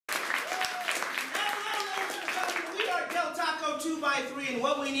2x3, and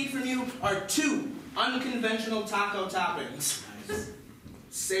what we need from you are 2 unconventional taco toppings. Nice.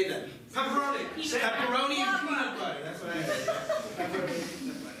 Say them. Pepperoni. Pepperoni and peanut butter. That's what I heard. Pepperoni and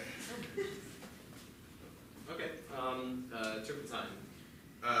peanut butter. Okay. Turpentine.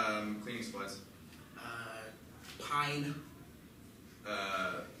 Cleaning supplies. Pine.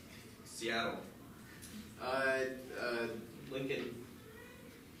 Seattle. Lincoln.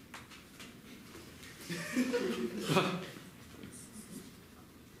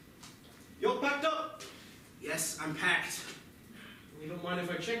 You all packed up? Yes, I'm packed. You don't mind if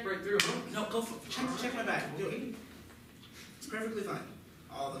I check right through, huh? No, go for it. Check my bag. Do it. It's perfectly fine.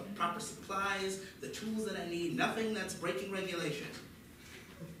 All the proper supplies, the tools that I need, nothing that's breaking regulation.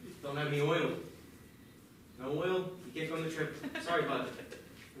 Don't have any oil. No oil? You can't go on the trip. Sorry, bud.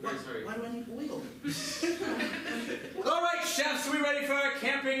 I'm very sorry. Why do I need oil? All right, chefs, we ready for a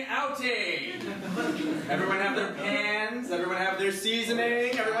camping outing? Everyone have their pans, everyone have their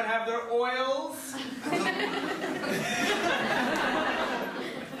seasoning, everyone have their oils.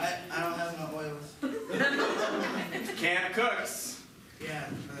 I don't have no oils. Camp cooks. Yeah.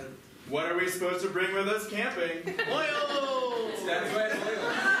 What are we supposed to bring with us camping? Oil! That's right,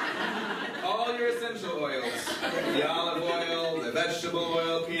 oil. All your essential oils. The olive oil, the vegetable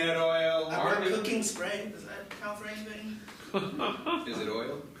oil, peanut oil. I brought cooking spray. Does that count for anything? Is it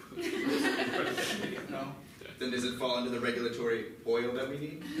oil? No. Then does it fall into the regulatory oil that we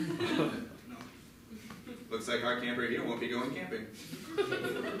need? No. Looks like our camper here won't be going camping.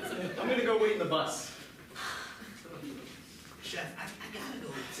 I'm gonna go wait in the bus. Chef, I gotta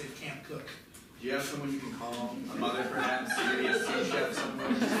go to Camp Cook. Do you have someone you can call? A mother, perhaps? Maybe a sous chef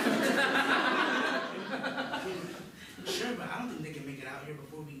somewhere? Sure, but I don't think they can make it out here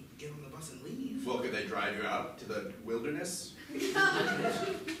before we get on the bus and leave. Well, could they drive you out to the wilderness?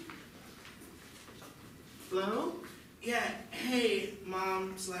 Hello? Yeah, hey,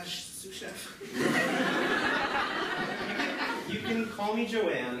 mom/sous chef. You can call me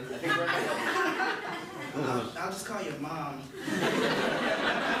Joanne. I think we're I'll just call you mom.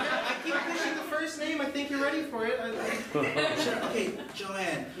 I keep pushing the first name. I think you're ready for it. Sure, okay,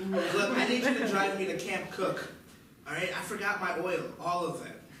 Joanne. Look, I need you to drive me to Camp Cook. All right, I forgot my oil, all of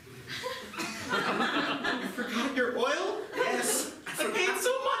it. You forgot your oil? Yes. I paid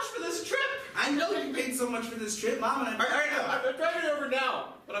so much for this trip. I know you paid so much for this trip, Mom. And All right, I'm driving over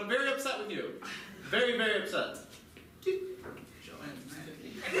now, but I'm very upset with you. Very, very upset. Joanne's mad at me.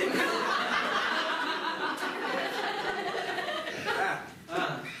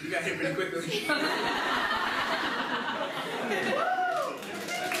 You got here pretty quickly.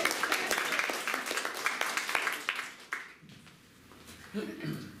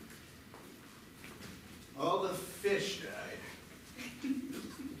 All the fish died.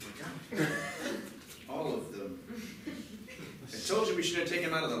 All of them. I told you we should have taken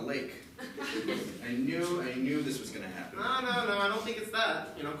them out of the lake. I knew this was going to happen. No, I don't think it's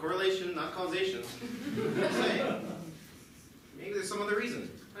that. You know, correlation, not causation. I'm saying. Maybe there's some other reason.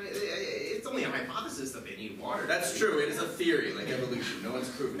 It's only a hypothesis that they need water. That's true. It is a theory, like evolution. No one's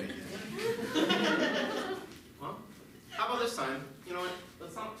proven it yet. Well, how about this time? You know what?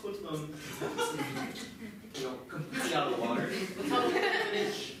 Let's not put them, completely out of the water. Let's not put them an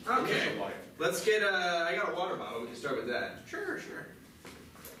inch. Okay. Water. Let's get I got a water bottle. We can start with that. Sure.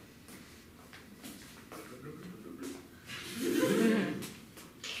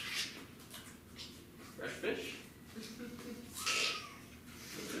 Fresh fish?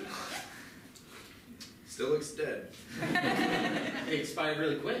 Still looks dead. They expired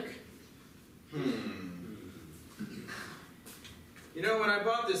really quick. You know, when I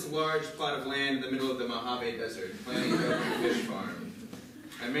bought this large plot of land in the middle of the Mojave Desert, planning to open a fish farm,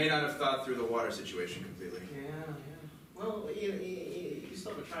 I may not have thought through the water situation completely. Yeah. Well, you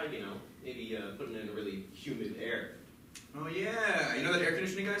still have to try, maybe putting it in a really humid air. Oh yeah, you know that air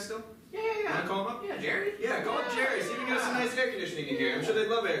conditioning guy still? Yeah. Wanna call him up? Yeah, Jerry? Yeah, call up Jerry. See if we can get us some nice air conditioning in here. I'm sure they'd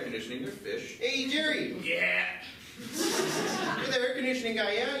love air conditioning. They're fish. Hey, Jerry! Yeah. You're the air conditioning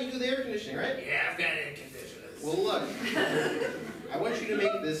guy, yeah? You do the air conditioning, right? Yeah, I've got air conditioners. Well, look. I want you to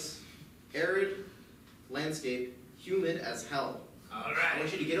make this arid landscape humid as hell. All I right.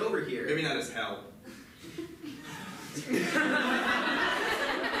 want you to get over here. Maybe not as hell. Okay?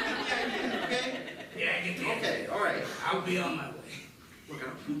 Yeah, get the Okay, alright. I'll be on my way. Look, I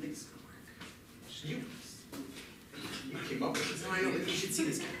don't think this is gonna work. You came up with this. No, I know, but you should see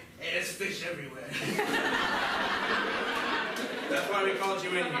this guy. Hey, there's fish everywhere. That's why we called you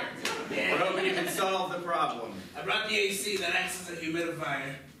in here. Yeah. We're hoping you can solve the problem. I brought the AC that acts as a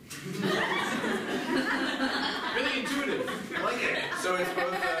humidifier. Really intuitive. I like it. So it's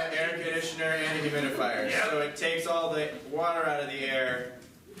both air conditioner and a humidifier. Yep. So it takes all the water out of the air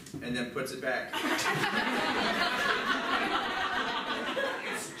and then puts it back.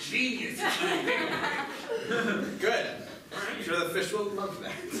 It's genius. Good. I'm sure the fish will love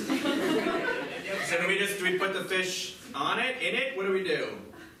that. So do we put the fish on it, in it? What do we do?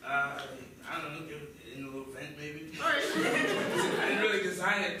 I don't know, give it in a little vent maybe. All right. I didn't really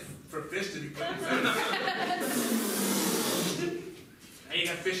design it for fish to be put inside. Now you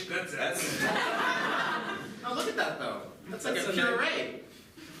got fish guts out. Oh, look at that though. That's like That's a a puree.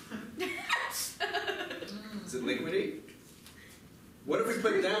 Is it liquidy? What if we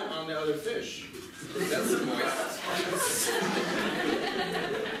put that on the other fish? That's moist.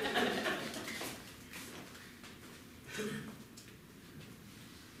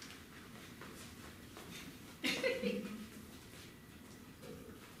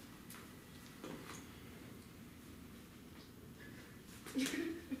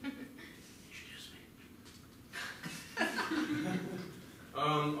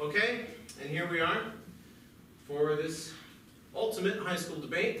 Okay, and here we are for this ultimate high school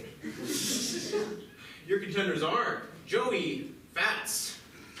debate. Your contenders are Joey Fats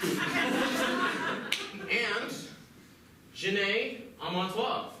and Janae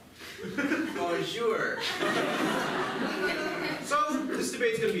Amontois. Bonjour. So, this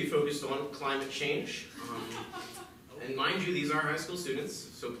debate's going to be focused on climate change. And mind you, these are high school students,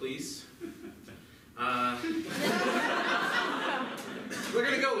 so please. We're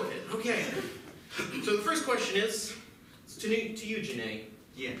going to go with it. Okay. So the first question is, to you, Janae.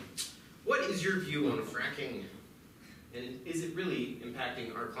 Yeah. What is your view on fracking? And is it really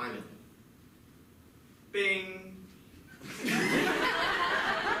impacting our climate? Bing.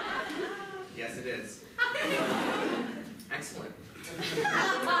 Yes, it is. Excellent.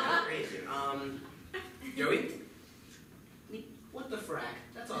 Great. Joey? What the frack?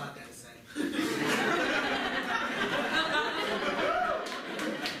 That's all I've got to say.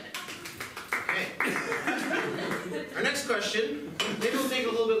 Okay. Our next question, maybe we'll take a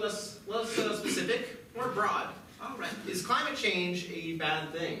little bit less specific, more broad. All right. Is climate change a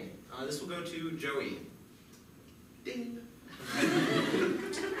bad thing? This will go to Joey. Ding.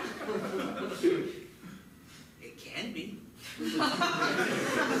 It can be.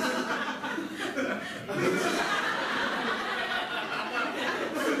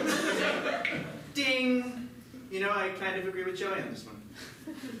 Ding. You know, I kind of agree with Joey on this one.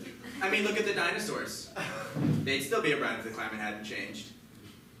 I mean, look at the dinosaurs. They'd still be around if the climate hadn't changed.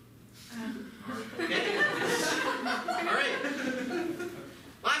 Okay. All right.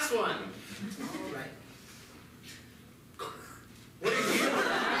 Last one. All right. What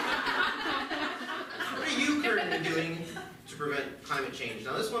are you currently doing to prevent climate change?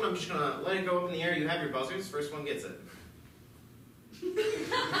 Now this one, I'm just going to let it go up in the air. You have your buzzers. First one gets it.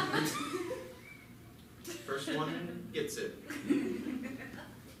 First one gets it.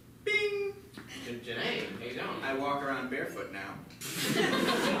 Bing. Janae, how you doing? I walk around barefoot now.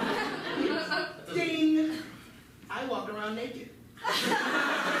 Ding. I walk around naked.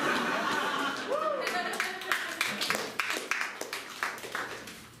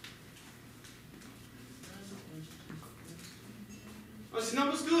 Oh, the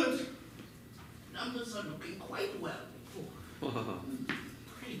numbers good. Numbers are looking quite well.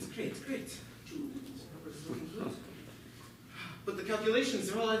 Great. But the calculations,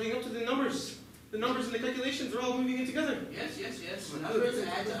 they're all adding up to the numbers. The numbers and the calculations are all moving in together. Yes. Numbers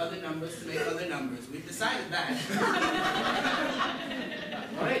add to other numbers to make other numbers. We've decided that.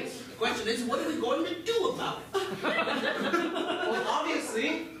 All right. The question is, what are we going to do about it? Well,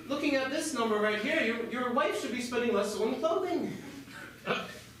 obviously, looking at this number right here, your wife should be spending less on clothing.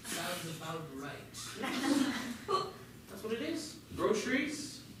 Sounds about right. That's what it is.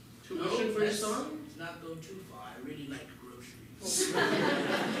 Groceries, tuition No, for your let's son. not go too far. I really like groceries.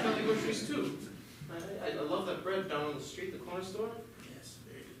 Got the groceries too. I love that bread down on the street, the corner store. Yes,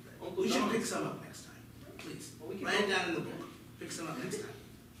 very good. Uncle We should John's. pick some up next time. Please. Well, we can Write it go- down in the book. Pick some up next time.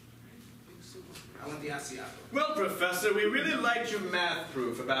 I want the Asiago. Well, Professor, we really liked your math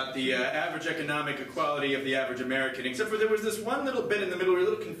proof about the average economic equality of the average American, except for there was this one little bit in the middle we were a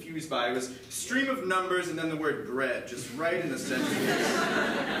little confused by. It was stream of numbers and then the word bread, just right in the center.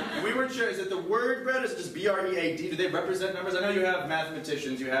 And we weren't sure, is it the word bread or is it just B-R-E-A-D? Do they represent numbers? I know you have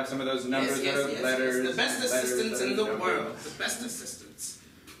mathematicians, you have some of those numbers that are letters. The best letters, assistants in the numbers. world. The best assistants.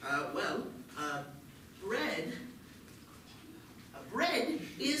 Bread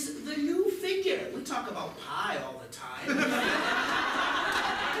is the new figure. We talk about pie all the time.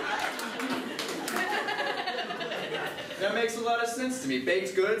 That makes a lot of sense to me.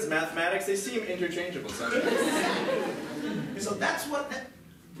 Baked goods, mathematics, they seem interchangeable sometimes. So that's what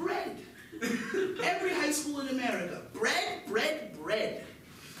bread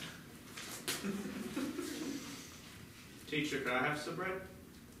Could I have some bread?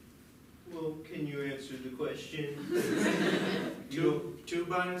 Well, can you answer the question? Two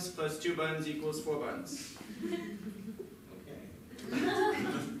buns plus 2 buns equals 4 buns. Okay.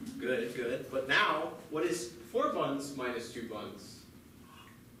 Good, good. But now, what is 4 buns minus 2 buns?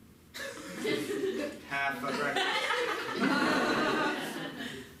 Half a breakfast. I'll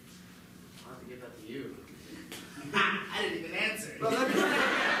have to give that to you. I didn't even answer. Well, let me...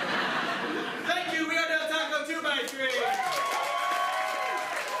 Thank you, we are DelTaco2X3.